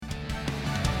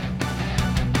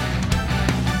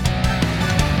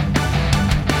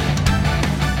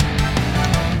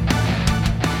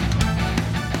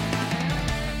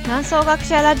南総学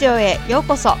者ラジオへよう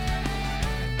こそ。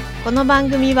この番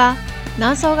組は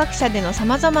南総学者でのさ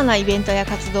まざまなイベントや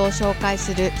活動を紹介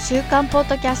する週刊ポッ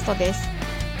ドキャストです。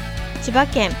千葉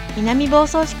県南房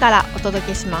総市からお届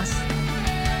けします。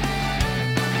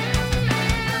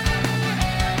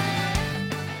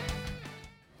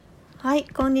はい、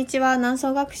こんにちは。南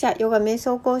総学者ヨガ瞑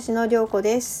想講師の涼子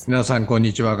です。皆さんこん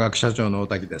にちは。学者長の大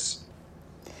滝です。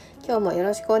今日もよ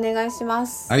ろしくお願いしま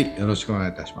す。はい、よろしくお願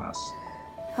いいたします。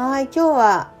はい、今日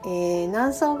は、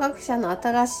南総学者の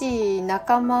新しい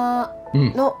仲間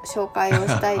の紹介を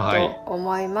したいと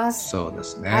思います。そうで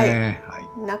すね。はい。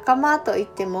仲間といっ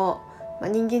ても、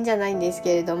人間じゃないんです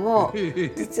けれども、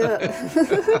実は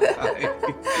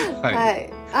はい。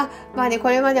こ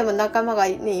れまでも仲間が、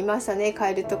いましたね。カ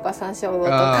エルとかサンショウウオ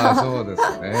とか。そうで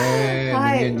すね。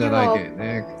はい、人間じゃないけど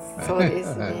ね。そうで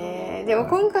すね。でも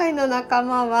今回の仲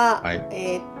間は、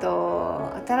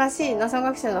新しい南総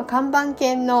学者の看板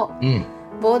犬の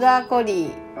ボーダーコ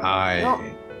リーの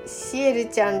シエル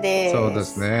ちゃんです。そうで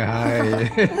すね。は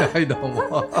い、どうも。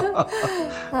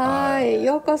はい、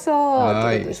ようこそ。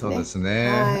はい、そうです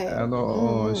ね。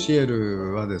シエ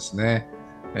ルはですね、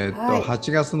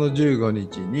8月の15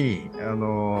日に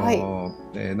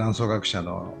南総学者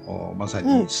のまさ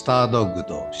にスタードッグ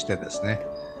としてですね、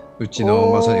うち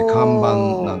のまさに看板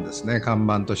なんですね。看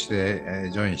板として、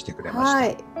ジョインしてくれま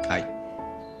した。はい。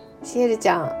シエルち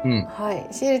ゃん。はい。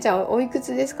シエルちゃんおいく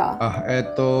つですか？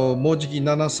もうじき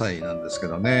7歳なんですけ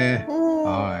どね。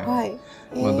はい。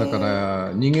だか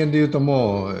ら人間でいうと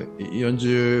もう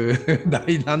40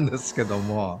代なんですけど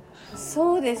も。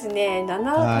そうですね。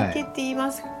7かけって言い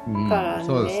ますからね。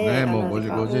そうですね。もう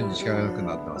50に近く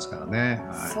なってますからね。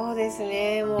そうです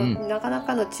ね。もうなかな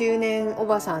かの中年お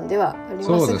ばさんではありま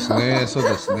すが。そうですね。そうで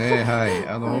すね。はい。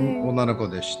女の子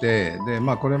でして、で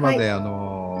これまで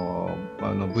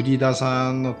ブリーダー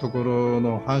さんのところ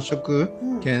の繁殖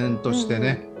犬として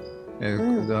ね、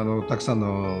たくさん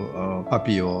のパ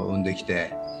ピーを産んでき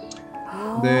て、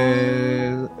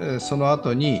でその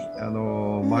後に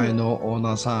前のオー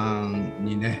ナーさん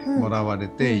にね、もらわれ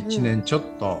て1年ちょっ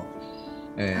と、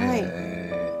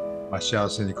幸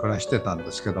せに暮らしてたん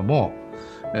ですけども、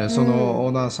そのオ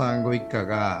ーナーさんご一家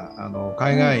が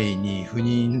海外に赴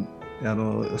任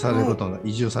されること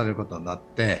移住されることになっ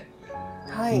て、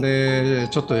で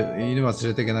ちょっと犬は連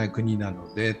れていけない国な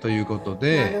のでということ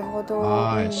で、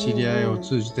知り合いを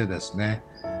通じてですね、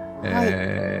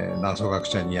南総学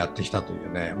者にやってきたとい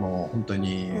うね、もう本当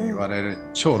に我々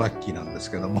超ラッキーなんで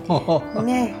すけども、運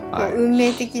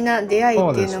命的な出会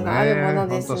いっていうのがあるもの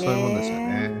ですね。本当そういうものですよ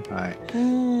ね。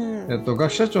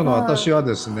学者長の私は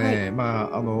ですね、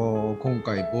今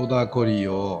回ボーダーコリ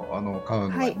ーを飼う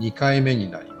のは2回目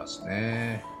になります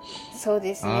ね。そう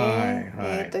ですね。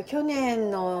去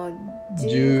年の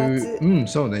10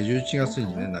月、そうね、11月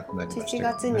にね亡くなりました。11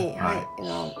月に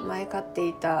前飼って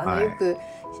いたよく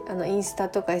インスタ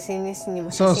とか SNS にも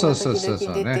写真が時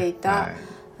々出ていた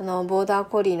ボーダー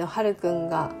コリーのハルくん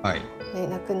が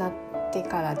亡くなって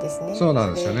からですね。そうな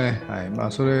んですよね。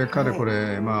それかれこ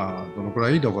れどのくら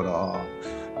いだから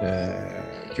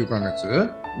9ヶ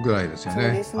月ぐらいですよ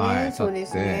ね。そうで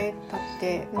すね。経っ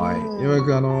て、ようや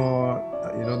く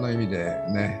いろんな意味で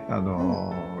ね、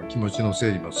気持ちの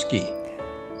整理もつき、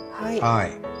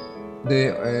で、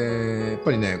やっ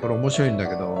ぱりねこれ面白いんだ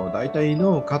けど、大体犬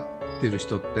を飼ってる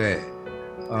人って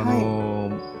同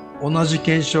じ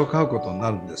犬種を飼うことに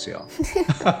なるんですよ。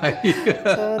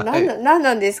何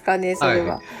なんですかね、それ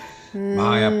は。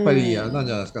やっぱりなん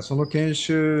じゃないですか、その犬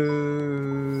種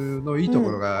のいいと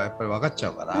ころがやっぱり分かっちゃ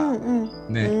うから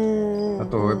ね。あ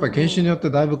とやっぱり犬種によって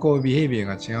だいぶビヘイビア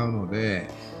が違うので。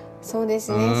そうで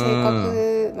すね、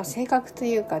性格と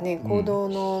いうかね、行動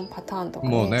のパターンとか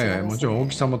ね、もうね、もちろん大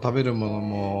きさも食べるもの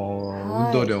も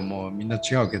運動量もみんな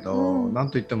違うけど、な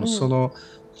んといってもその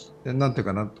なんていう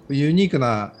かな、ユニーク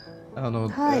なそ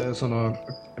の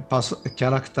キ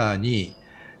ャラクターに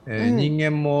人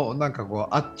間もなんか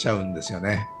合っちゃうんですよ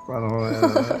ね。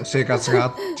生活が合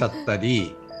っちゃった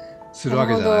りするわ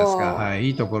けじゃないですか。い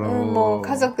いところもう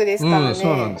家族ですからね。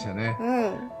そうなんですよね。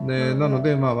でなの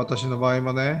で私の場合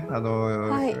もね、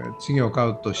次を飼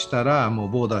うとしたらもう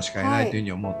ボーダーしかいないというふう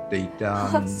に思ってい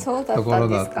たところ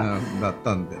だっ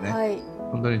たんでね、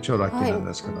本当に超ラッキーなん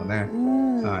ですけどね。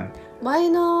前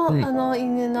の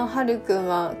犬のハルくん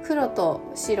は黒と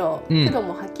白、黒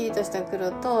もはっきりとした黒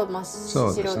と真っ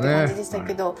白って感じでした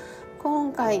けど、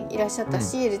今回いらっしゃった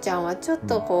シエルちゃんはちょっ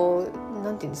と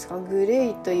なんていうんですか、グレ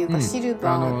ーというかシル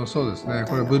バー、そうですね、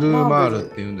これブルーマー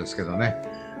ルっていうんですけどね、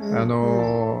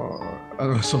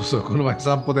そうこの前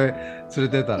散歩で連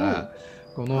れてたら、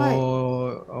この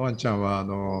ワンちゃんは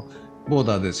ボー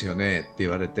ダーですよねって言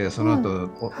われて、その後、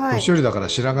年寄りだから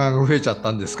白髪が増えちゃっ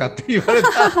たんですかって言われ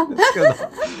たんですけど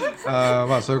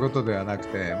まあそういうことではなく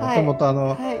て、もとも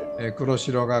と黒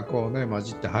白がこうね混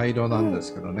じって灰色なんで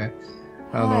すけどね、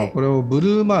これをブ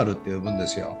ルーマールって呼ぶんで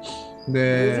すよ。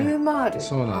で、ブルーマール、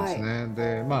そうなんですね。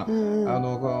で、まあ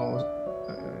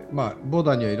まあ、ボー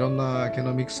ダーにはいろんな毛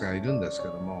のミックスがいるんですけ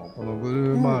ども、このブ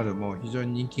ルーマールも非常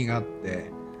に人気があっ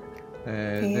て、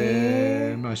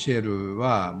で、まあ、シエル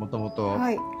はもともと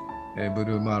ブ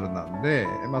ルーマールなんで、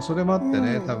まあ、それもあって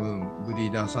ね、多分ブリ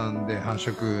ーダーさんで繁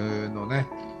殖のね、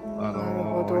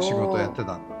仕事をやってたん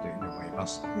だというふうに思いま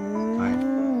す。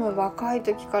若い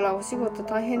時からお仕事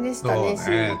大変でしたね。そ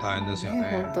うね、大変ですよ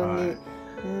ね。本当に。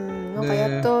なんか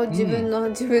やっと自分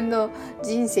の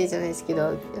人生じゃないですけ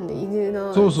ど、犬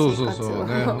の生活を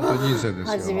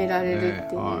始められるっ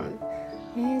てい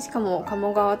う。しかも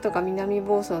鴨川とか南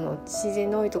房総の自然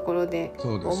の多いところで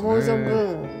思う存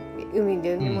分海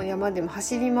でも山でも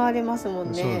走り回れますも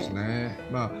んね。そうですね。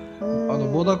まあボ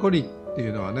ーダーコリーってい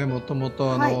うのはね、もともとい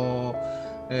わ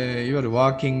ゆる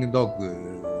ワーキングドッ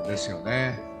グですよ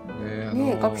ね。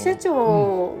学者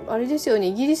長、あれですよね、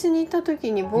イギリスに行った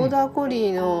時にボーダーコ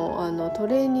リーのト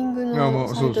レーニングの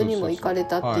サイトにも行かれ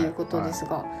たっていうことです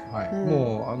が、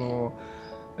も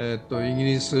うイギ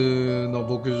リスの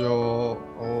牧場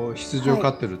羊を飼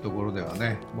ってるところでは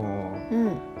ね、も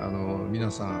う皆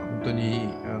さん本当に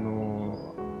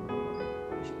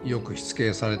よくしつ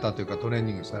けされたというかトレー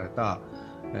ニングされた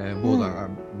ボーダーが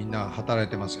みんな働い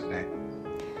てますよね。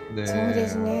で、そうで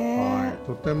すね。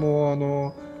とて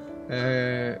も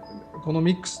この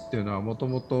ミックスっていうのはもと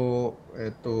もと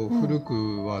古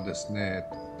くはですね、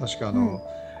確か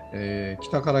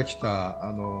北から来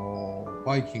た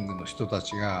バイキングの人た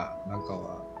ちがなんか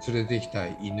は連れてきた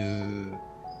犬、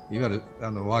いわゆる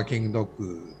ワーキングドッ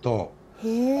グと、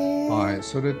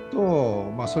それ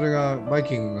と、まあ、それがバイ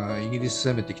キングがイギリス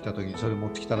攻めてきた時にそれ持っ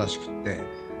てきたらしくって、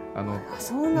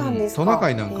そうなんですか。トナカ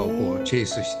イなんかをこうチェイ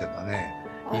スしてたね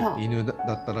犬だ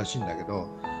ったらしいんだけど、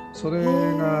それ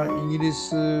がイギリ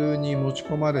スに持ち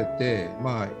込まれて、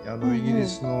まあ、イギリ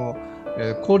スの、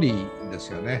コリーです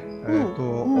よね、ミ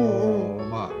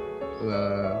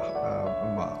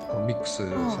ックス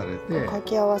されて掛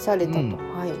け合わされたと。で、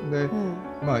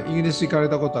まあ、イギリス行かれ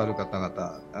たことある方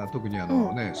々、特に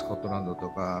スコットランドと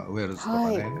かウェールズとか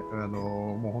ね、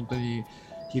もう本当に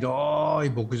広い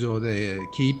牧場で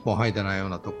木一本生えてないよう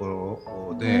なとこ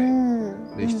ろで、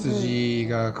羊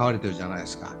が飼われてるじゃないで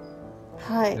すか。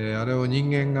で、あれを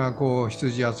人間がこう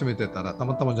羊集めてたらた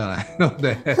まったもんじゃないの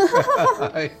で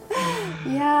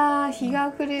いやー、日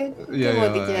が暮れてもで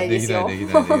きないですよ。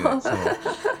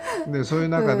そういう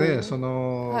中でそ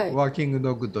のワーキング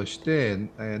ドッグとして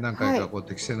何回かこう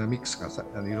適正なミックスが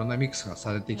いろんなミックスが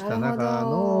されてきた中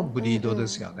のブリードで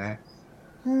すよね。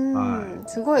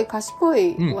すごい賢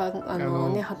い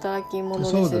働き者で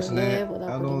すよね。そうですね。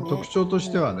特徴とし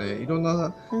てはね、いろん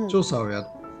な調査をやっ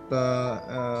た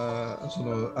そ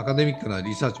のアカデミックな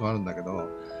リサーチもあるんだけど、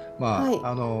ま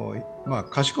あ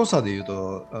賢さでいう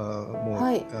とも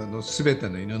う全て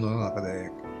の犬の中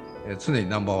で常に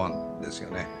ナンバーワンです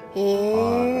よね。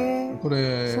こ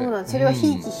れそうなん、それは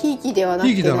ひいきではな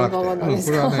くてナンバーワンなんで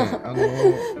すか。これは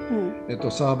ね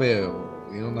サーベイを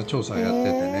いろんな調査をやって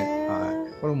てね、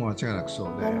これも間違いなくそう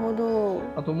で、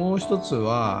あともう一つ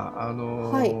は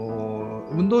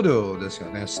運動量です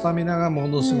よね。スタミナがも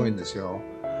のすごいんですよ。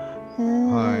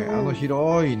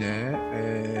広い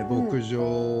ね、牧場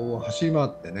を走り回っ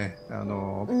てね、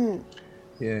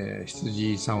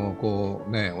羊さんをこ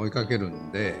うね追いかける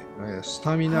んで、ス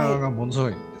タミナがものすご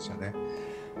いんですよね。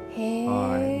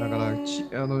だから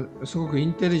すごくイ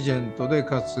ンテリジェントで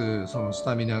かつそのス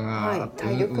タミナがあって、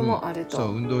体力もあると。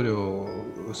運動量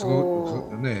すご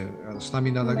くね、スタ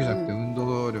ミナだけじゃなくて運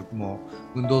動力も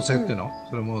運動性っていうの、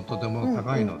それもとても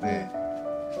高いので、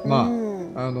ま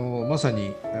さ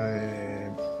に、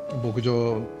牧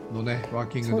場のねワー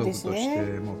キングドッグとし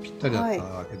てもうぴったりだった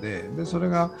わけで、それ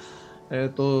が、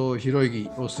広い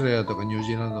オーストラリアとかニュー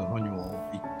ジーランドの方にも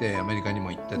行ってアメリカに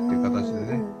も行ってっていう形で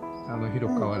ね、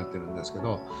広く飼われてるんですけ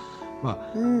ど、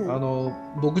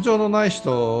牧場のない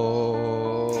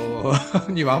人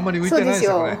にはあんまり向いてないです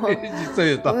よね。実を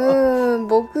言うと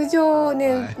牧場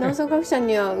ね、南総学舎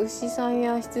には牛さん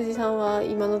や羊さんは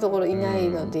今のところいない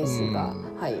のですが、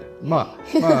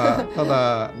た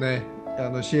だね、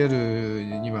シエル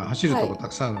には走るとこた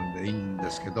くさんあるんでいいんで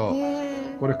すけど、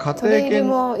これ家庭トレイル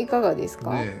もいかがです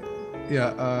か？い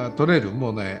や、トレイル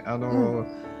もうね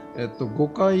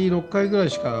5回6回ぐらい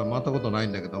しか回ったことない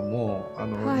んだけども、道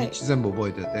全部覚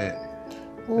えてて、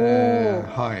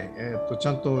はい、ち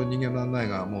ゃんと人間の案内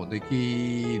がもうで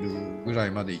きるぐら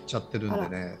いまで行っちゃってるんで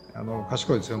ね、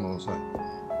賢いですよ、ものすごい。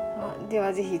で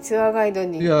はぜひツアーガイド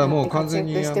にいやもう完全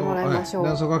にしてもらいましょう。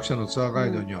南総学者のツアーガ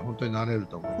イドには本当になれる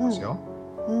と思いますよ。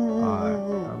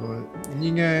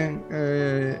人間、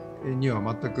には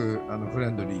全くフレ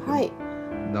ンドリー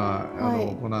な、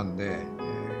子なんで、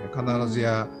必ず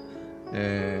や、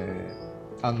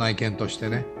案内犬として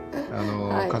ね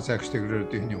活躍してくれる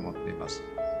というふうに思っています。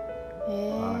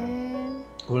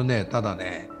これね、ただ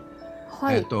ね、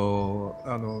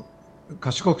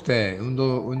賢くて運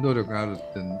動力があるっ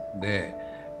てんで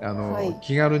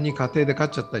気軽に家庭で飼っ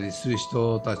ちゃったりする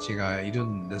人たちがいる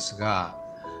んですが、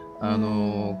家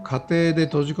庭で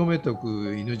閉じ込めてお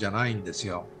く犬じゃないんです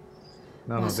よ。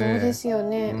なので、そうですよ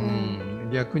ね、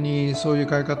逆にそういう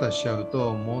飼い方しちゃう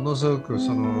とものすごく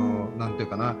なんていう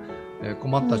かな、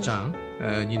困ったちゃん、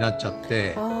になっちゃっ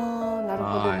て、なる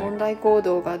ほど、問題行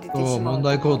動が出てしまう、問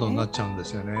題行動になっちゃうんで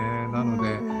すよね。なので、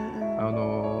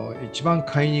一番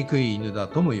飼いにくい犬だ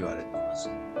とも言われています。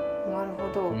なるほ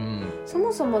ど、そ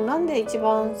もそもなんで一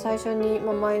番最初に、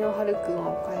前のはるくん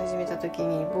を飼い始めた時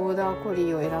にボーダーコリ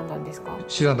ーを選んだんですか？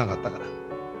知らなかったから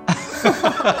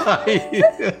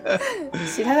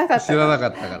知らなかった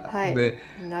から、で、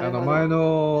前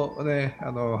のね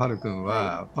はるくん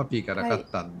はパピーから飼っ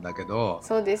たんだけど、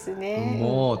そうですね、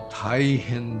もう大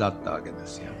変だったわけで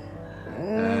すよ。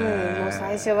もう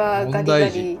最初はガリガ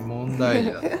リ問題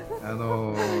児だった。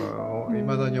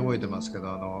未だに覚えてますけ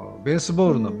ど、ベース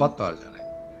ボールのバットあるじゃ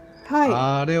ない、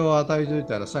あれを与えとい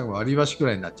たら最後割り箸く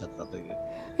らいになっちゃったという。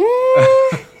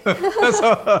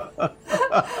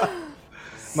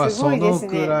その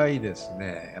くらいです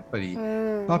ね、やっぱり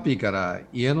パピーから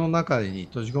家の中に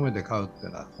閉じ込めて飼うってい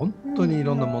うのは本当にい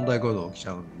ろんな問題行動起きち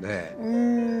ゃうんで、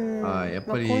やっ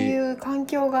ぱりこういう環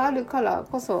境があるから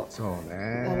こそ、そう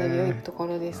ね、良いとこ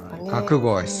ろですかね。覚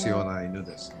悟が必要な犬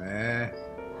ですね。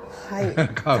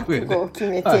覚悟を決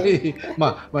めて、い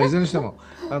ずれにしても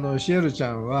シエルち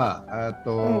ゃんは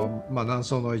南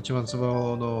総の1万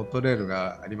坪のトレイル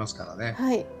がありますからね。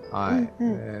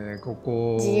こ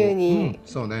こ自由に、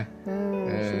そうね、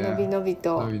のびのび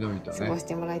と過ごし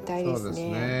てもらいたいですね。そうです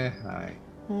ね。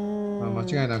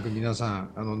間違いなく皆さん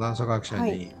南総学者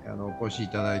にお越しい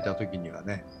ただいた時には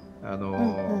ね、出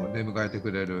迎えて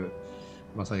くれる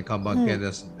まさに看板犬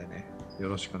ですんでね、よ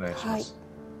ろしくお願いします。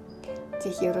ぜ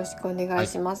ひよろしくお願い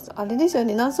します。あれですよ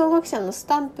ね、南総学者のス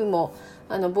タンプも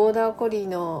ボーダーコリー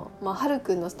の、はる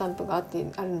くんのスタンプがあ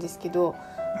るんですけど、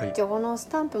じゃあこのス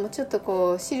タンプもちょっと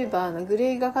こうシルバーのグ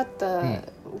レーがかった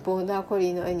ボーダーコ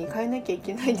リーの絵に変えなきゃい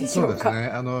けないでしょうか。そうで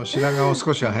すね、白髪を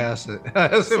少し生やせ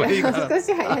ばいいかな。少し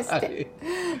生やして、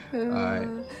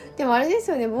でもあれで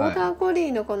すよね、ボーダーコリ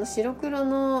ーのこの白黒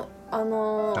の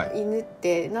犬っ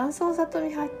て南総里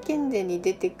見八犬伝に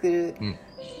出てくる、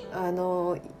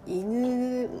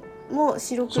犬も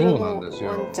白黒のワン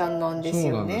ちゃんなんです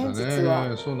よね、実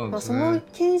は。その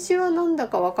犬種はなんだ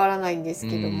かわからないんです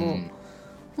けども、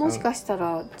もしかした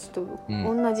らちょっと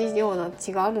同じような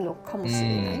血があるのかもし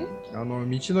れない。道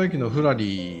の駅のフラ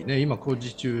リーね、今工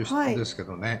事中ですけ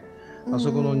どね、あ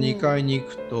そこの2階に行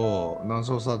くと南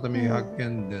総里見八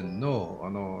犬伝の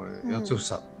八つ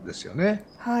房ですよね。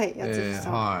八つ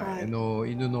房の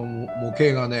犬の模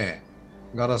型がね、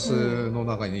ガラスの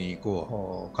中に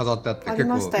こう飾ってあって、結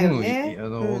構大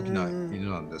きな犬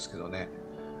なんですけどね。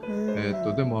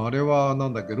でもあれはな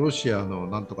んだっけ、ロシアの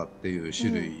なんとかっていう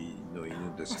種類の犬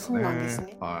ですよね。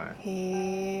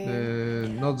で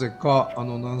なぜか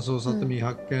南総里見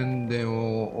八犬伝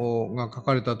が書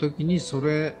かれた時にそ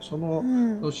の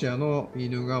ロシアの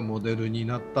犬がモデルに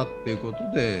なったっていうこと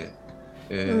で、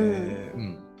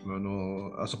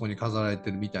あそこに飾られ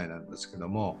てるみたいなんですけど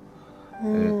も、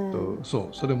そ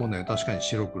れもね確かに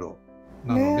白黒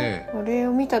なので、あれ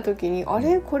を見た時にこ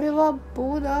れは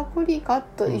ボーダーコリーか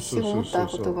と一瞬思った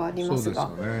ことがありますが、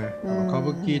そうですよね。歌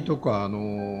舞伎とかあ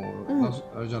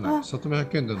れじゃない、里見八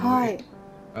犬伝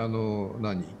の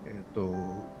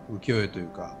浮世絵という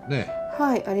かね、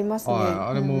ありますね。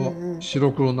あれも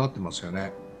白黒になってますよ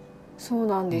ね。そう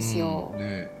なんですよ。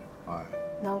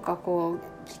なんかこう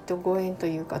きっとご縁と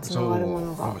いうかつながるも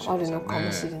のがあるのか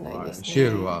もしれないですね。シエ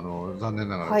ルは残念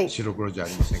ながら白黒じゃあ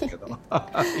りませんけど。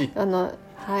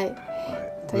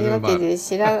というわけで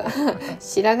白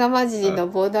髪混じりの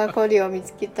ボーダーコリーを見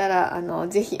つけたら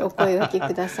ぜひお声掛け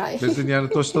ください。別に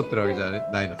年取ってるわけじゃ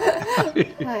ないので。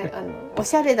お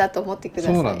しゃれだと思ってくだ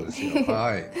さい。そうなんですよ。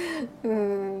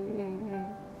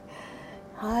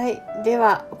で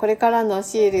はこれからの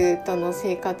シエルとの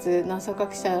生活、南総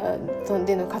学者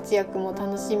での活躍も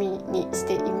楽しみにし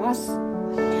ています。今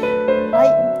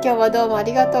日はどうもあ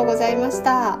りがとうございまし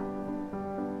た。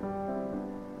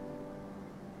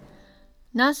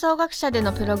南総学舎で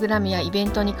のプログラムやイベ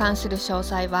ントに関する詳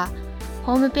細は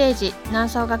ホームページ南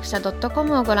総学舎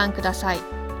 .com をご覧ください。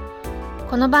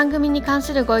この番組に関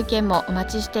するご意見もお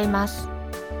待ちしています。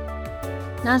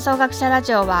南総学舎ラ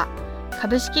ジオは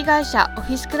株式会社オ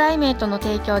フィスクライメートの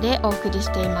提供でお送りし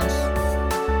ています。